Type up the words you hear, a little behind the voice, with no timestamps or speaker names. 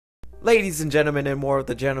Ladies and gentlemen, and more of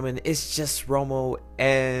the gentlemen, it's just Romo,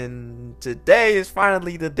 and today is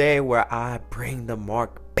finally the day where I bring the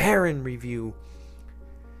Mark Barron review.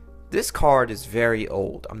 This card is very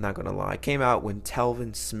old, I'm not gonna lie. It came out when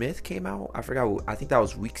Telvin Smith came out. I think that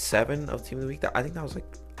was week 7 of Team of the Week. I think that was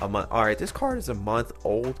like a month. Alright, this card is a month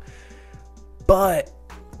old, but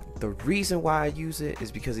the reason why I use it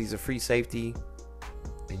is because he's a free safety,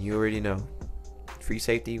 and you already know, free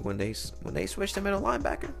safety when they switch to middle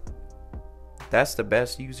linebacker, that's the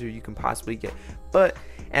best user you can possibly get. But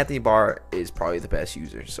Anthony Barr is probably the best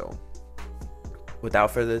user. So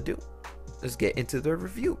without further ado, let's get into the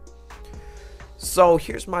review. So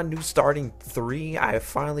here's my new starting 3. I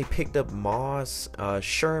finally picked up Moss,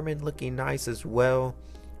 Sherman looking nice as well,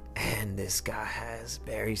 and this guy has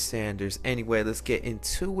Barry Sanders. Anyway, let's get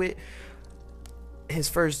into it. His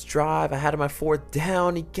first drive, I had him at 4th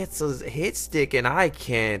down. He gets a hit stick and I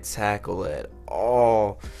can't tackle at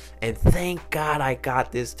all. And thank God I got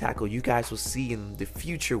this tackle. You guys will see in the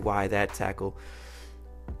future why that tackle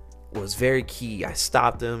was very key. I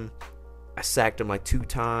stopped him. I sacked him like 2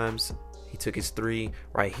 times. He took his 3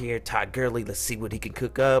 right here. Todd Gurley, let's see what he can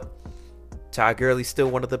cook up. Todd Gurley still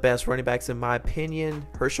one of the best running backs in my opinion.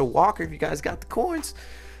 Herschel Walker, if you guys got the coins.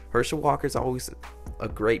 Herschel Walker's always a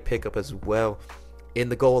great pickup as well. In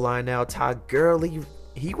the goal line now, Todd Gurley,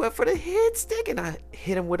 he went for the hit stick and I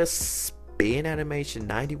hit him with a spin animation.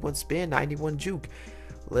 91 spin, 91 juke.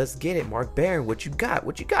 Let's get it. Mark Barron, what you got?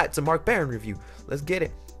 What you got? It's a Mark Barron review. Let's get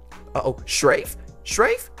it. Uh-oh,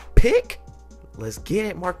 Schrafe, pick. Let's get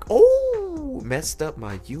it, Mark. Oh, messed up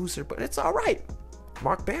my user, but it's all right.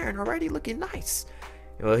 Mark Barron already looking nice.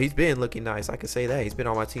 Well, he's been looking nice. I can say that. He's been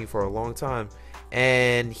on my team for a long time.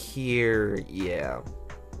 And here, yeah,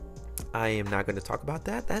 I am not going to talk about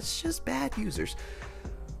that. That's just bad users.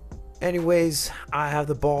 Anyways, I have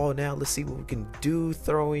the ball now. Let's see what we can do.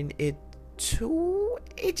 Throwing it to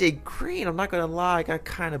AJ Green. I'm not going to lie. I got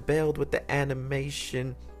kind of bailed with the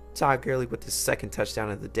animation. Todd Gurley with his 2nd touchdown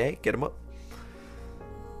of the day. Get him up.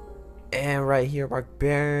 And right here, Mark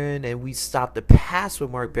Barron. And we stopped the pass with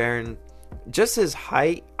Mark Barron. Just his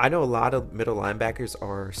height. I know a lot of middle linebackers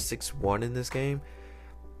are 6'1" in this game.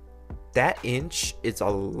 That inch is a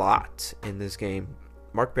lot in this game.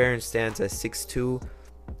 Mark Barron stands at 6'2".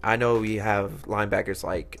 I know we have linebackers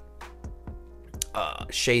like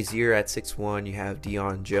Shazier at 6'1". You have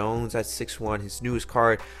Deion Jones at 6'1". His newest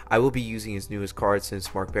card. I will be using his newest card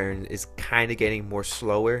since Mark Barron is kind of getting more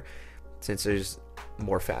slower, since there's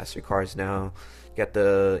more faster cards now. You got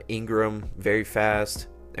the Ingram, very fast.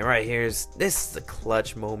 And right here is this is the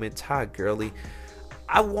clutch moment. Todd Gurley.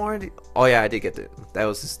 Oh yeah, I did get that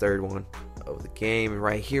was his 3rd one of the game. And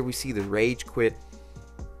right here we see the rage quit.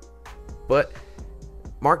 But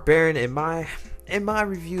Mark Barron, in my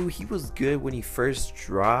review, he was good when he first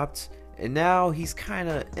dropped, and now he's kind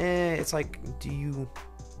of it's like, do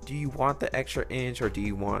you want the extra inch or do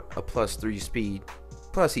you want a +3 speed?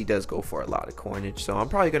 Plus he does go for a lot of coinage, so I'm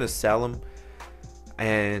probably gonna sell him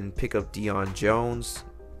and pick up Deion Jones.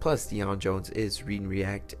 Plus Deion Jones is read and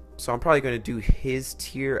react, so I'm probably going to do his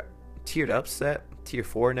tiered up set, tier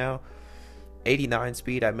 4 now. 89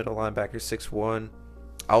 speed at middle linebacker, 6'1".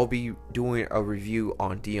 I'll be doing a review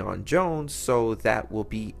on Deion Jones, so that will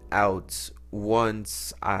be out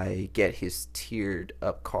once I get his tiered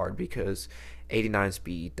up card, because 89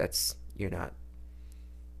 speed, that's, you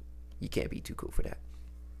can't be too cool for that.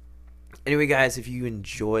 Anyway guys, if you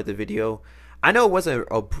enjoyed the video, I know it wasn't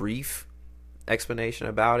a brief explanation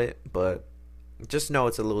about it, but just know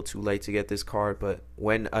it's a little too late to get this card. But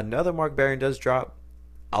when another Mark Barron does drop,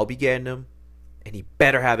 I'll be getting him, and he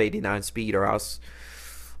better have 89 speed or else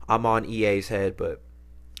I'm on EA's head. But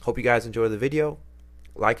hope you guys enjoy the video.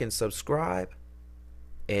 Like and subscribe,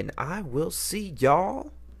 and I will see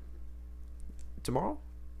y'all tomorrow.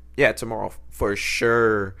 Yeah, tomorrow for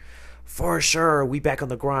sure. We back on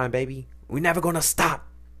the grind, baby. We never gonna stop.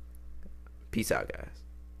 Peace out, guys.